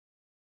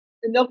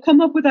 And they'll come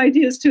up with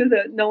ideas too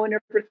that no one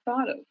ever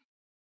thought of.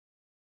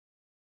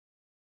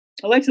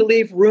 I like to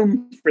leave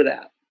room for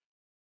that.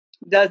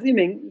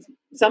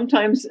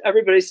 Sometimes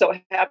everybody's so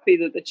happy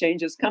that the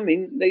change is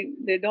coming,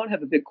 they don't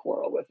have a big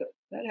quarrel with it.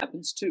 That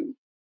happens too.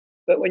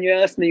 But when you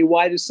ask me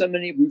why do so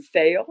many of them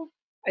fail,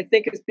 I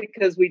think it's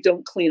because we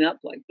don't clean up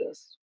like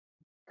this.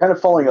 Kind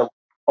of following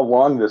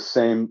along the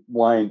same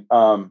line,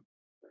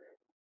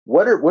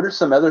 what are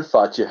some other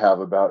thoughts you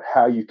have about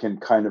how you can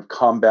kind of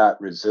combat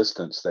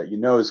resistance that you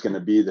know is going to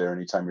be there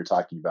anytime you're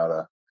talking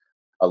about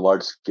a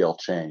large scale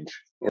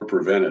change? Or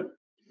prevent it?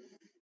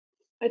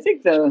 I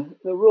think the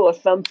rule of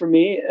thumb for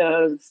me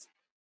is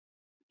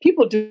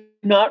people do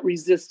not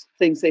resist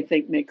things they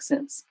think make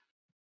sense.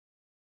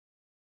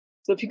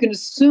 So if you can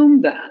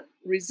assume that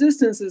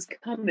resistance is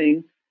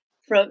coming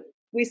from,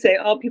 we say,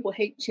 oh, people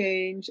hate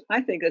change.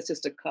 I think that's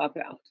just a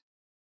cop-out.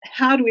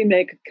 How do we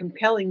make a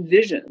compelling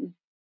vision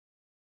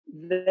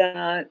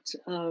that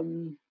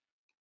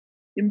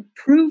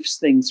improves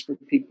things for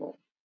people?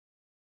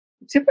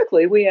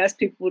 Typically, we ask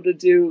people to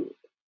do,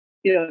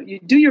 you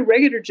do your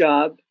regular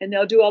job and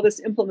they'll do all this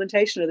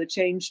implementation of the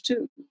change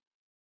too.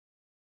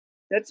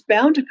 That's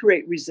bound to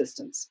create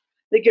resistance.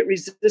 They get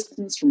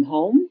resistance from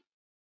home.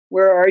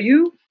 Where are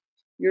you?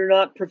 You're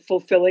not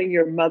fulfilling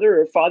your mother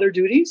or father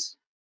duties.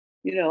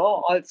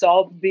 It's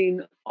all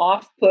being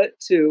off-put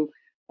to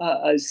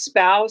a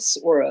spouse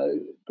or a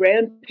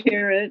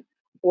grandparent,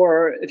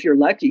 or if you're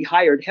lucky,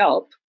 hired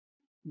help.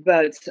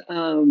 But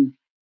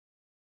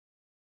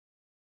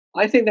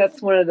I think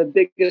that's one of the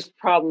biggest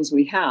problems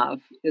we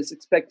have, is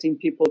expecting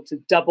people to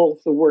double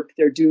the work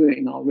they're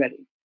doing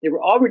already. They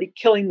were already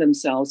killing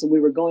themselves and we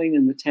were going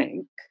in the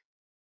tank.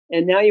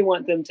 And now you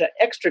want them to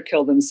extra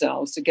kill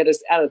themselves to get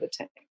us out of the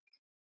tank.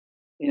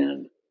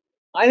 And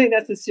I think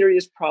that's a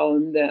serious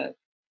problem that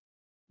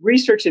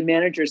research and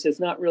managers has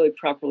not really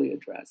properly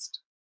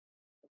addressed.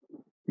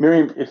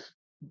 Miriam, if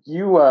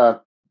you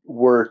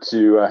were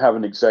to have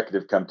an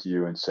executive come to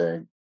you and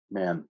say,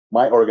 man,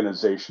 my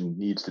organization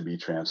needs to be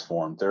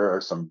transformed, there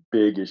are some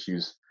big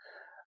issues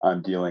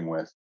I'm dealing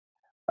with,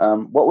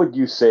 what would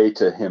you say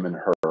to him and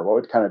her? What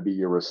would kind of be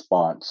your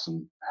response,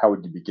 and how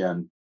would you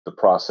begin the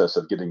process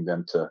of getting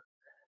them to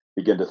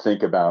begin to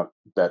think about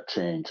that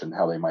change and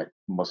how they might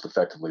most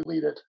effectively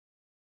lead it?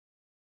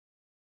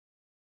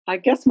 I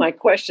guess my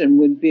question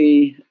would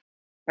be,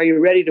 are you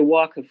ready to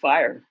walk the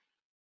fire?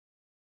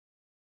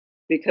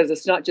 Because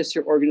it's not just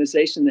your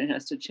organization that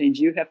has to change.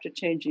 You have to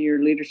change, and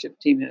your leadership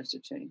team has to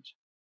change.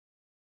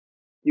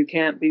 You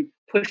can't be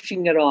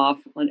pushing it off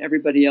on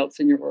everybody else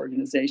in your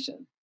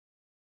organization.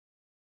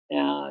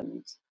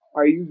 And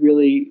are you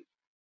really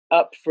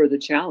up for the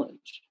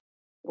challenge?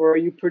 Or are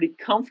you pretty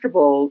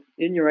comfortable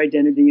in your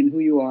identity and who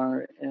you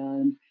are,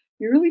 and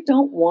you really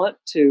don't want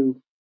to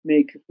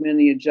make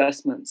many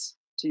adjustments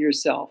to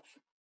yourself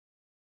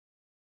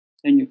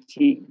and your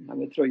team? I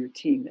would throw your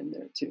team in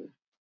there too,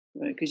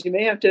 right? Because you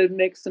may have to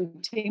make some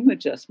team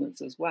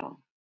adjustments as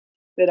well.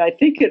 But I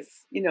think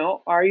it's,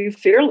 are you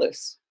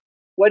fearless?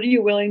 What are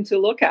you willing to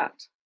look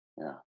at?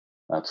 Yeah,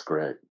 that's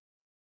great.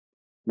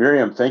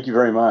 Miriam, thank you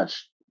very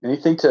much.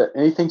 Anything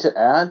to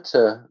add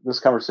to this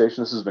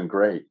conversation? This has been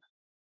great.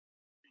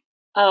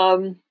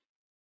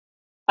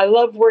 I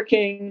love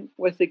working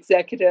with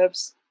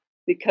executives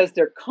because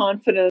they're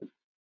confident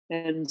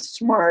and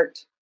smart.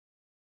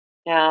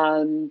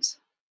 And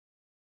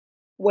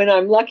when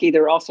I'm lucky,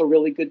 they're also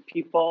really good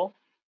people.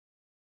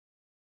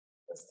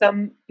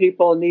 Some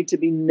people need to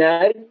be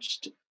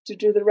nudged to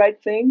do the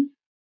right thing,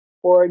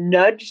 or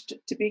nudged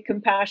to be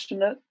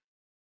compassionate.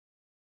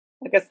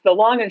 I guess the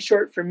long and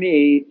short for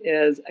me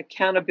is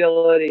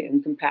accountability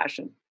and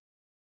compassion.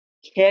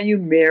 Can you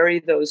marry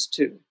those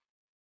two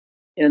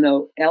in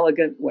an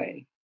elegant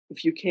way?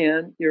 If you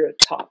can, you're a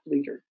top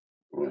leader.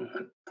 Well,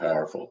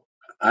 powerful.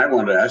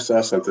 I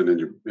saw something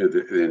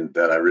in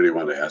that I really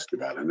wanted to ask you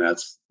about, and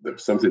that's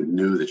something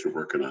new that you're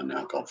working on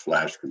now called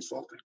Flash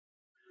Consulting.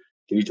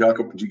 Can you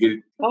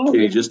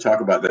just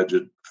talk about that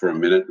just for a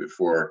minute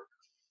before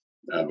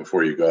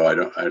you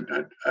go?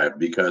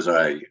 Because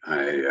I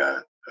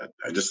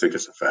just think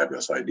it's a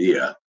fabulous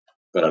idea,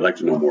 but I'd like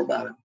to know more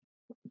about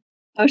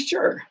it.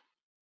 Sure.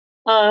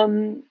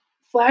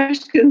 Flash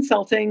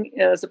Consulting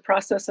is a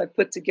process I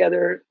put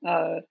together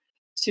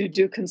to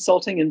do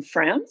consulting in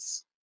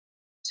France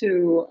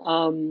to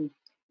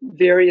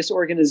various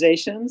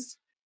organizations.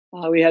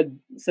 We had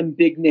some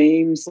big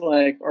names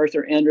like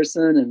Arthur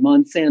Andersen and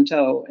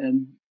Monsanto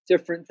and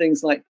different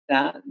things like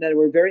that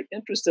were very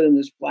interested in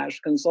this Flash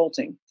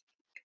Consulting.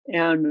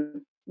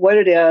 And what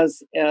it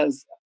is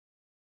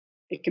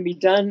it can be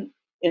done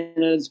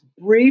in as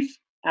brief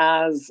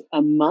as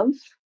a month,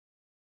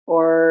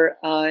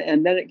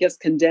 and then it gets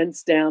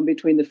condensed down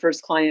between the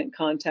first client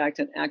contact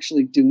and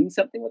actually doing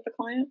something with the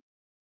client.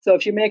 So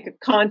if you make a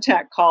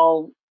contact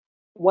call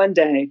one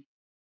day,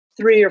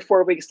 3 or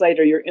 4 weeks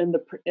later, you're in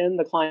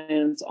the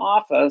client's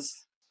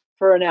office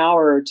for an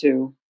hour or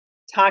two,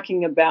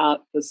 talking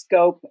about the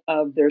scope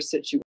of their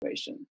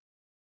situation.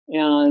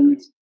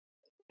 And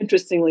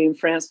interestingly, in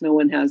France, no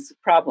one has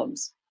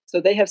problems.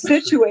 So they have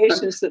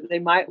situations that they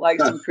might like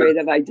some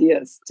creative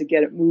ideas to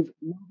get it moving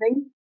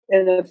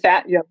in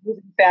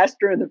moving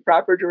faster in the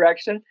proper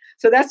direction.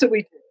 So that's what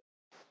we do.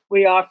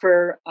 We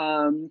offer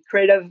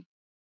creative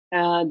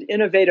and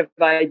innovative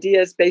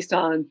ideas based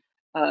on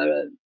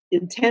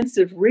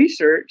intensive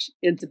research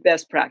into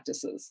best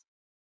practices.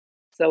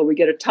 So we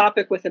get a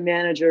topic with a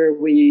manager,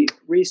 we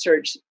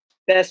research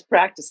best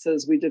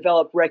practices, we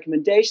develop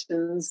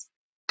recommendations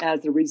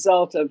as a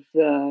result of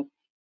the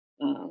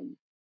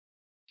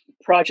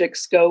project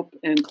scope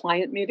and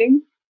client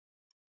meeting,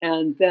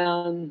 and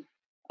then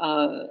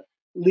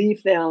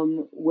leave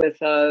them with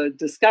a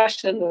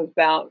discussion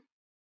about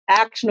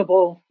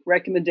actionable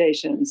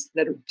recommendations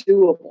that are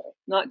doable,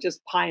 not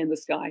just pie in the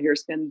sky here,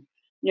 spend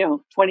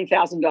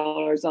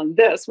 $20,000 on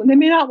this when they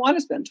may not want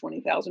to spend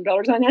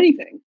 $20,000 on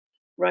anything,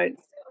 right?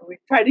 So we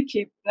try to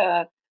keep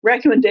the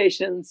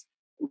recommendations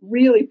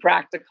really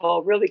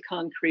practical, really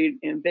concrete,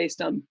 and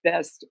based on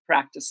best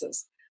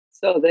practices.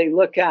 So they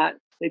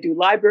do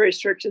library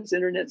searches,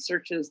 internet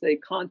searches, they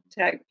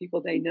contact people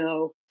they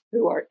know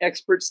who are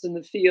experts in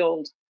the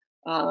field,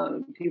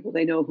 people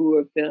they know who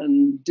have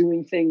been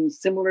doing things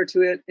similar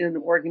to it in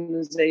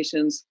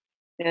organizations.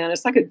 And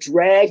it's like a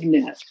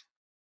dragnet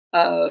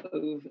of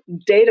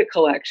data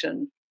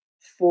collection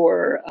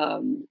for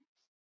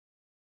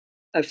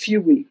a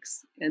few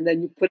weeks, and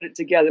then you put it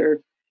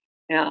together,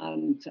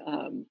 and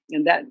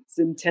that's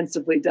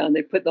intensively done.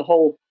 They put the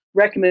whole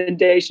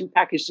recommendation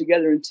package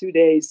together in 2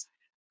 days,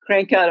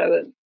 crank out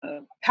a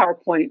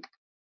PowerPoint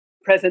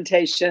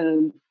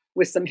presentation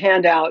with some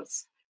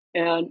handouts,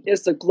 and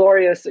it's a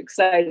glorious,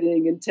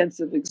 exciting,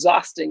 intensive,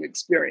 exhausting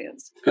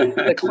experience.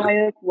 The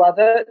clients love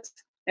it,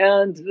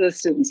 and the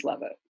students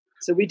love it.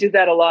 So we do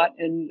that a lot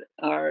in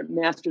our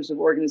Masters of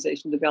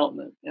Organization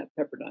Development at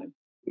Pepperdine.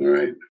 All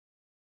right.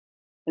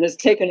 And it's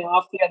taken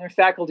off. The other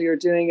faculty are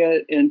doing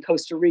it in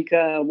Costa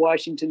Rica,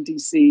 Washington,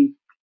 D.C.,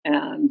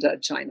 and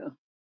China.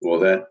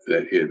 Well,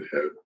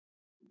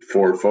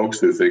 for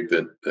folks who think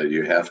that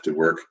you have to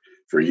work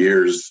for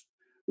years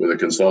with a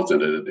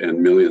consultant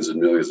and millions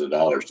of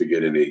dollars to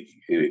get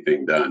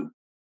anything done,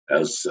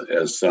 as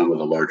some of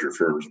the larger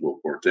firms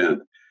will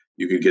portend,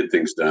 you can get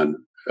things done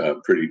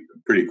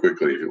pretty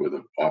quickly with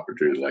an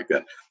opportunity like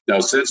that. Now,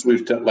 since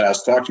we've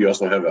last talked, you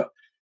also have a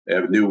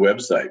new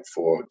website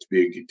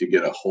to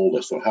get a hold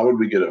of. So how would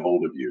we get a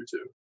hold of you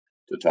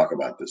to talk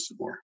about this some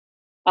more?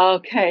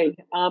 Okay.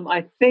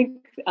 I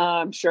think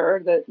I'm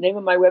sure the name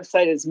of my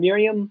website is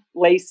Miriam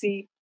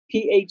Lacey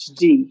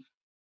PhD.com.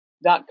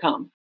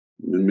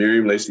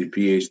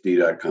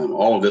 MiriamLaceyPhD.com.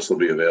 All of this will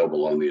be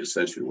available on the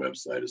Ascension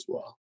website as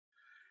well.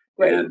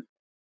 Great. And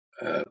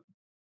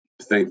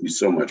thank you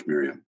so much,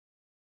 Miriam.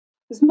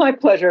 It's my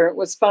pleasure. It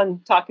was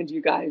fun talking to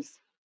you guys.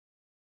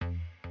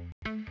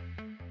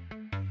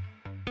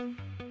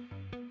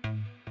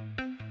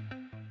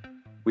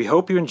 We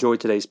hope you enjoyed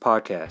today's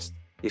podcast.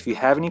 If you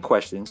have any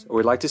questions or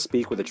would like to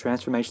speak with a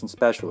transformation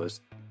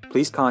specialist,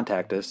 please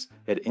contact us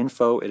at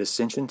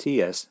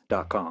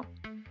info@ascensionts.com.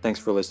 Thanks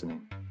for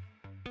listening.